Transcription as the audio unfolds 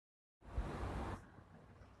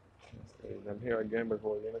And I'm here again with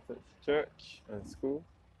Holy Innocents Church and School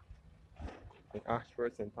in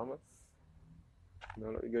Ayshford, St. Thomas.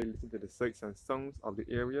 Now let me go listen to the sights and sounds of the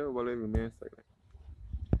area while it remains silent.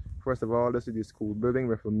 First of all, this is the school building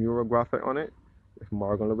with a mural graphic on it, with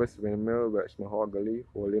Morgan Lewis, Windmill, Welchman, Gully,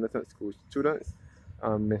 Holy Innocent School students,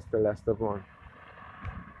 and Mr. Lester Vaughan.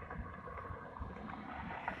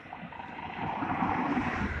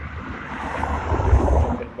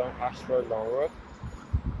 Coming down Ayshford Long Road.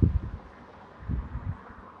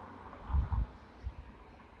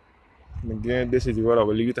 And again, this is the road I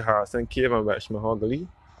will lead to Harrison Cave and Welchman, Gully.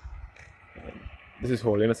 This is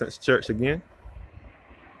Holy Innocents Church again.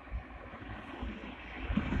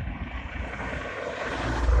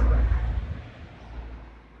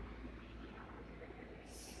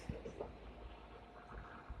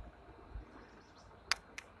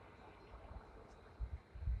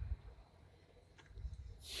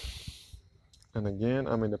 And again,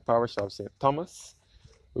 I'm in the parish of St. Thomas,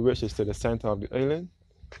 which is to the center of the island,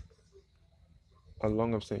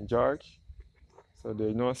 along with St. George. So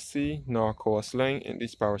there's no sea nor coastline in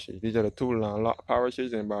these parishes. These are the two landlocked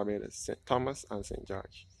parishes in Barbados, St. Thomas and St.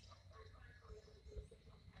 George.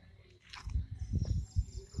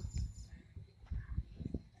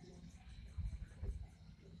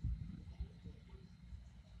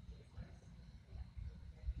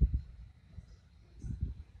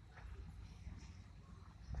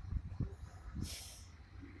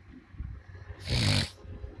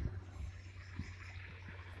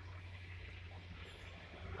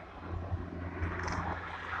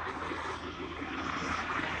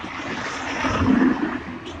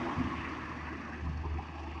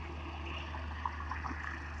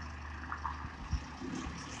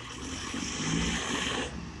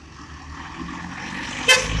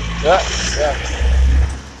 Yeah.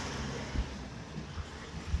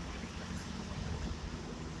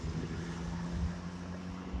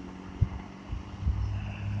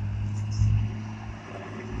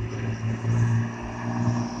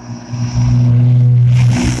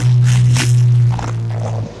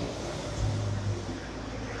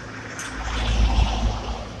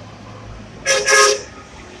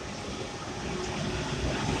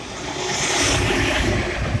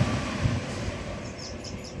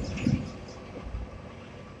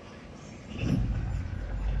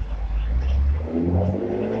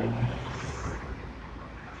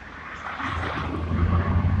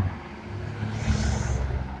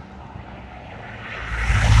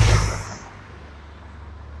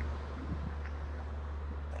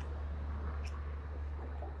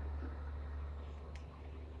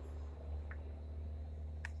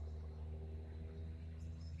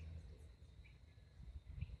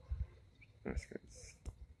 That's good.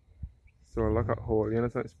 So look at Holy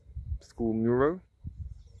Innocents School mural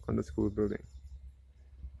on the school building.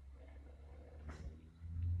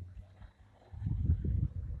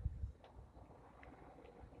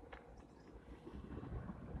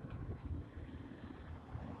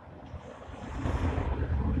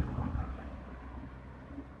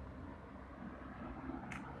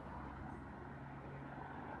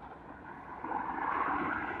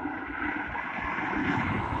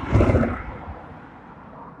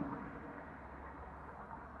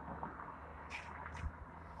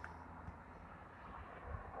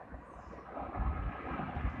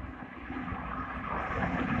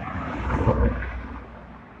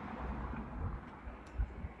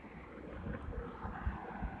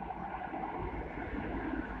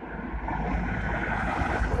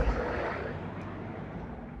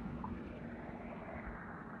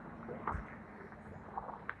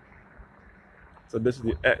 So this is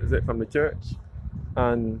the exit from the church,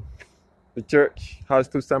 and the church has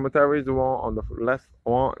two cemeteries, the one on the left,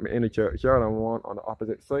 one in the churchyard and one on the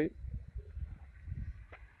opposite side.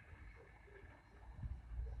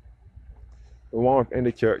 The one in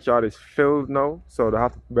the churchyard is filled now, so they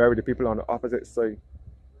have to bury the people on the opposite side.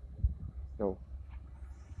 No.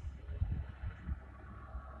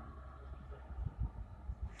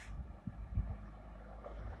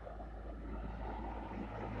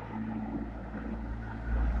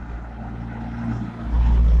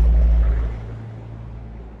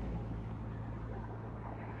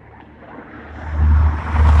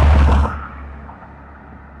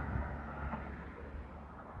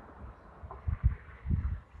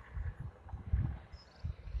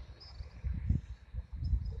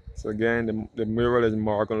 So again, the mural is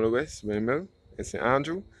Morgan Lewis, Windmill in St.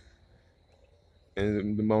 Andrew.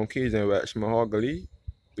 And the monkeys in Welchman, Gully.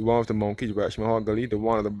 The one with the monkeys, Welchman, Gully. The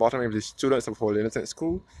one at the bottom is the students of Holy Innocent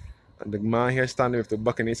School. And the man here standing with the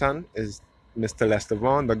buck in his hand is Mr. Lester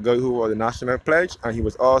Vaughan, the guy who was the national pledge, and he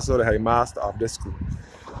was also the headmaster of this school.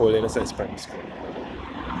 Holy Innocents Primary School.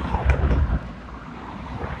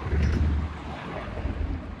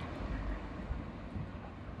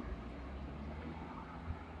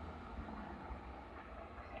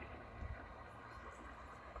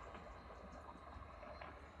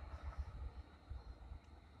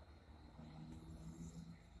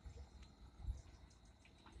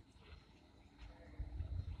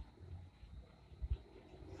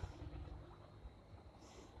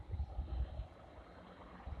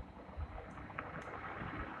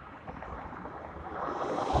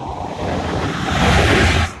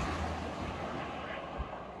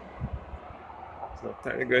 So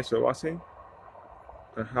thank you guys for watching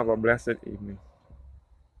and have a blessed evening.